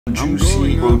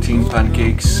Juicy protein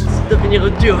pancakes. Devenir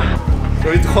dur. J'ai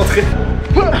envie de rentrer.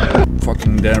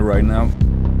 Fucking there right now.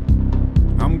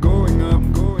 I'm going up.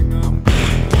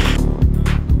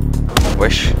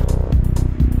 Wesh.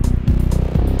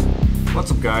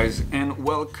 What's up guys, and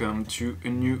welcome to a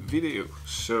new video.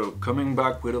 So coming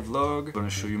back with a vlog, I'm gonna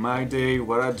show you my day,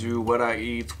 what I do, what I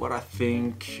eat, what I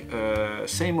think,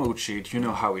 same old shit, you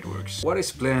know how it works. What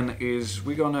is planned is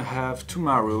we're gonna have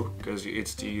tomorrow, because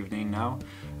it's the evening now,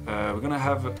 we're gonna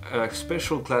have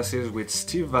special classes with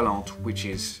Steve Valente, which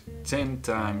is 10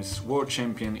 times world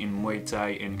champion in Muay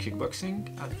Thai and kickboxing,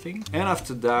 I think. And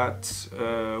after that,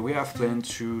 we have planned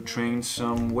to train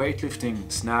some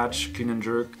weightlifting, snatch, clean and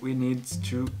jerk. We need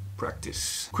to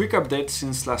practice. Quick update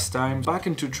since last time, back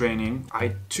into training.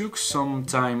 I took some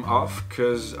time off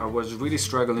because I was really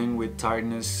struggling with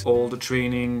tiredness, all the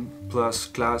training plus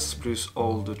class plus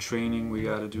all the training we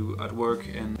gotta do at work,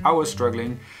 and I was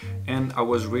struggling and I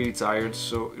was really tired,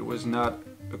 so it was not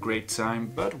a great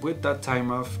time. But with that time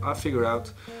off, I figured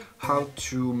out how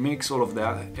to mix all of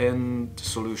that, and the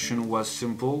solution was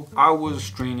simple. I was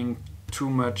training too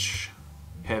much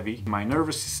heavy. My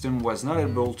nervous system was not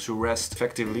able to rest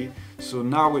effectively, so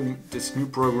now with this new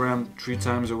program, 3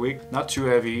 times a week, not too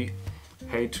heavy,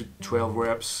 8 to 12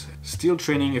 reps, still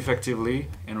training effectively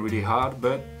and really hard,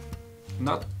 but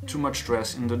not too much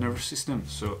stress in the nervous system,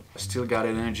 so I still got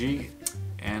energy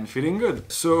and feeling good.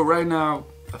 So right now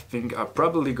I think I'll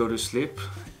probably go to sleep,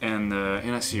 and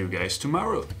I see you guys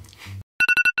tomorrow.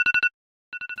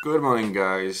 Good morning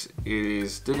guys, it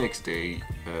is the next day.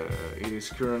 It is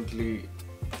currently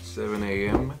 7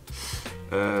 AM.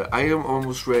 I am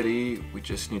almost ready, we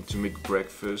just need to make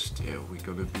breakfast. Yeah, we're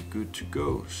gonna be good to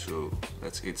go, so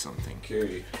let's eat something.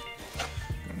 Okay,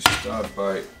 I'm gonna start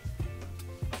by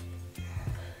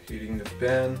heating the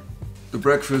pan. The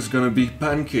breakfast is gonna be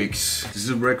pancakes. This is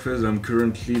a breakfast I'm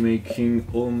currently making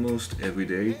almost every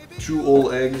day. 2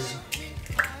 whole eggs,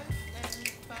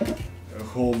 a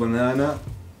whole banana,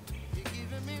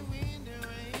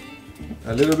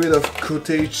 a little bit of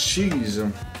cottage cheese,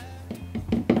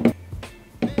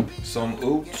 some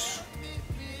oats,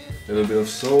 a little bit of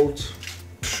salt,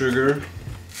 sugar,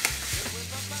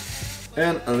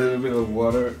 and a little bit of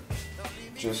water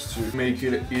just to make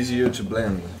it easier to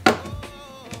blend.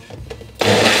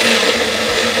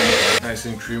 Nice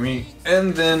and creamy,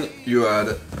 and then you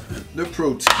add the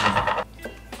protein.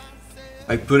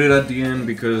 I put it at the end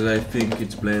because I think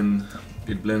it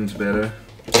blends better.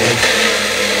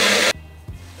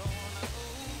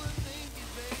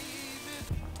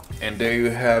 And there you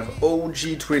have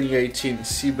OG 2018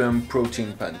 CBAM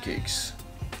protein pancakes.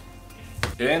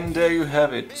 And there you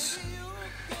have it,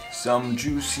 some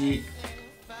juicy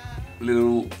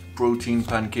little protein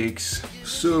pancakes.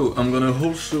 So I'm gonna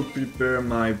also prepare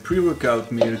my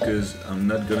pre-workout meal because I'm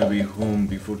not gonna be home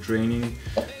before training.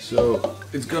 So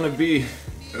it's gonna be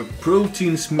a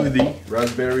protein smoothie,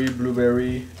 raspberry,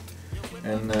 blueberry,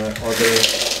 and other,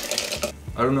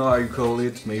 I don't know how you call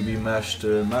it, maybe mashed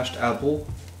apples,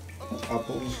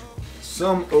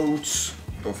 some oats,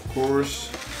 of course,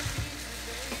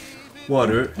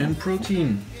 water and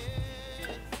protein.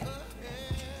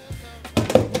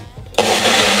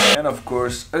 And of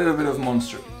course, a little bit of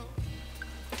Monster.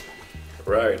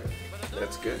 Right,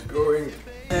 let's get going.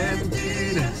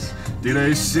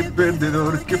 Diré ese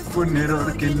perdedor que fue un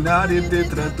error, que nadie te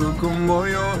trató como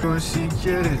yo. Si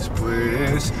quieres,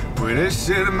 puedes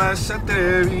ser más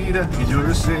atrevida, y yo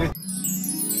lo sé.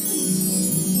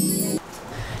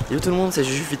 Yo tout le monde, c'est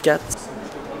Juju Fit 4.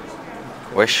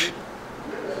 Wesh.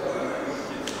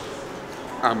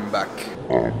 I'm back.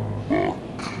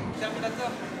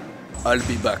 I'll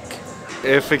be back.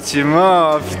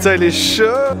 Effectivement, putain il est chaud.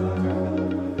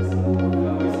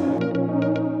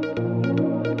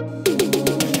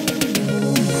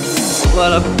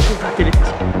 Voilà, vous sentez les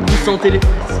fesses. Vous sentez les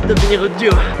fesses devenir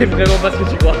dur. C'est vraiment pas ce que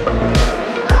tu crois.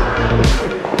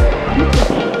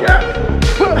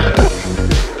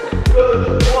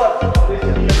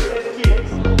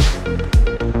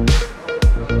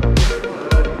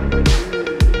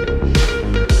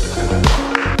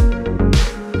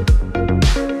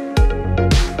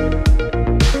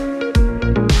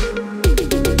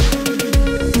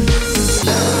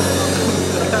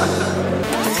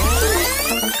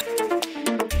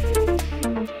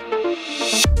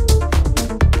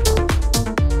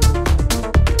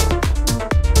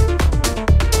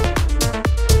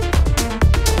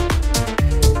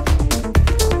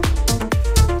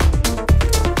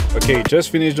 Okay, just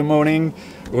finished the morning.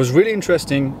 It was really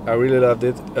interesting. I really loved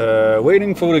it.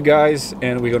 Waiting for the guys,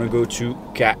 and we're gonna go to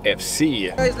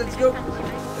KFC. Guys, let's go.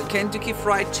 Kentucky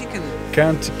Fried Chicken.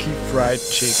 Kentucky Fried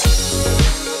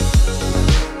Chicken.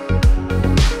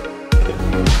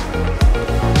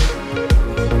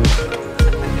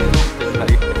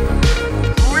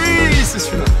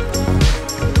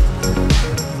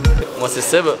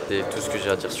 Seb, c'est tout ce que j'ai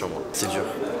à dire sur moi. C'est dur.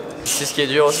 C'est ce qui est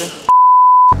dur aussi.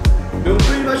 Mais on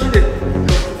peut imaginer, genre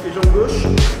tu fais jambe gauche,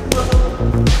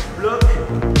 bloc.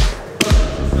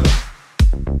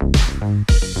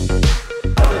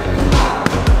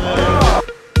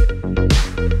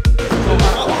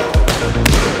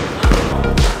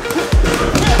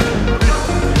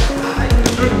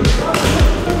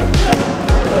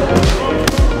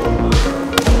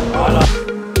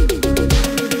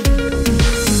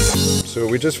 So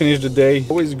we just finished the day.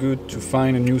 Always good to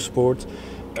find a new sport,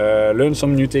 learn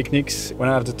some new techniques. When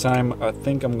I have the time, I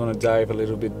think I'm gonna dive a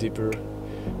little bit deeper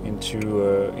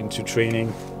into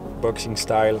training, boxing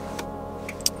style,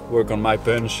 work on my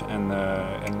punch and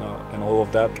all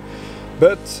of that.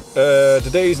 But the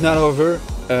day is not over.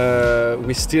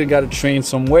 We still gotta train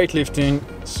some weightlifting.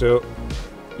 So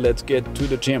let's get to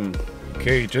the gym.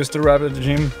 Okay, just arrived at the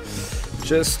gym.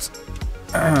 Just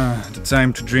the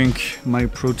time to drink my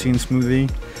protein smoothie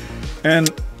and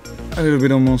a little bit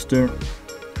of Monster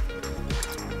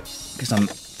because I'm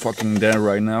fucking dead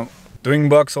right now. Doing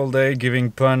box all day,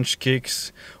 giving punch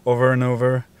kicks over and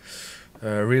over,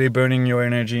 really burning your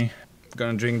energy.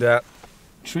 Gonna drink that,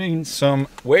 train some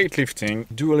weightlifting,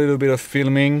 do a little bit of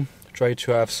filming, try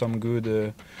to have some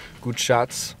good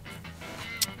shots,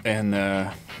 and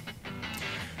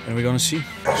we're gonna see.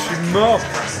 Je suis mort,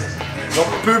 j'en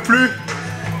peux plus.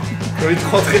 J'ai envie de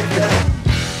rentrer.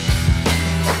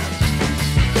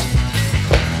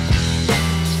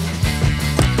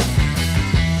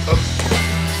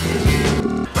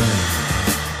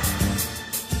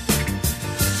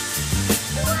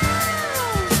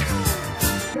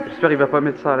 J'espère qu'il va pas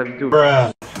mettre ça à la vidéo.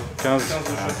 15.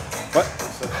 Ouais.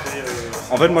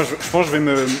 En fait, moi, je pense que je vais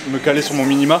me caler sur mon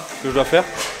minima que je dois faire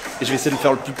et je vais essayer de le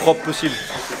faire le plus propre possible.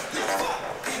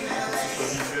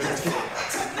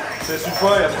 C'est une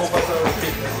fois et après on passe à l'autre.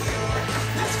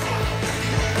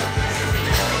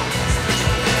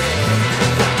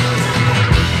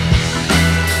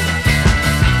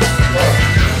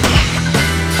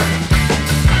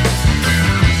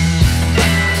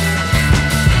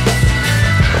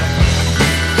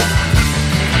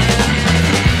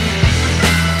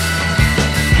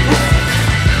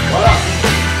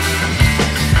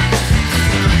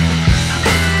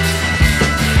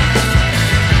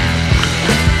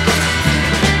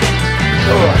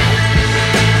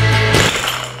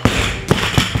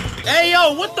 Hey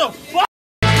yo, what the fuck?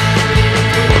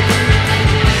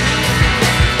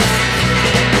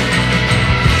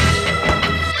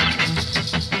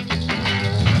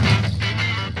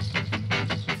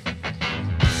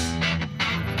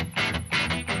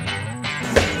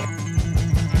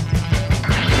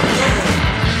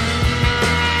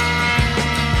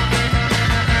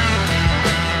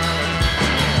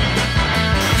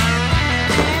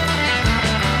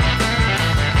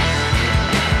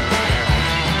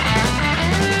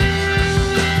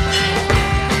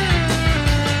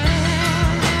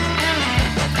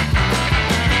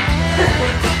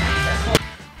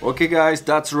 Okay guys,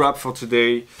 that's a wrap for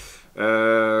today.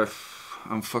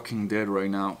 I'm fucking dead right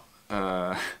now.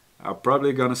 I'm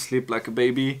probably gonna sleep like a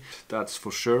baby, that's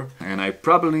for sure. And I'm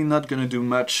probably not gonna do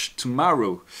much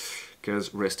tomorrow,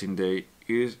 because resting day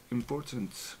is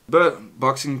important. But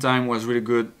boxing time was really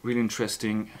good, really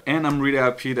interesting. And I'm really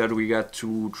happy that we got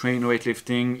to train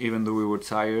weightlifting even though we were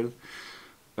tired.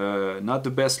 Not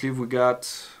the best lift we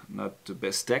got, not the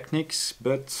best techniques,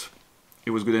 but it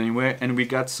was good anyway, and we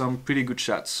got some pretty good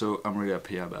shots, so I'm really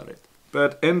happy about it.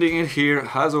 But ending it here,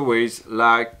 as always,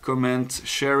 like, comment,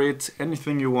 share it,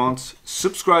 anything you want,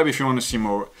 subscribe if you want to see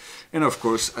more, and of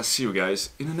course, I'll see you guys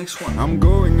in the next one. I'm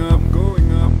going up,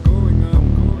 going up.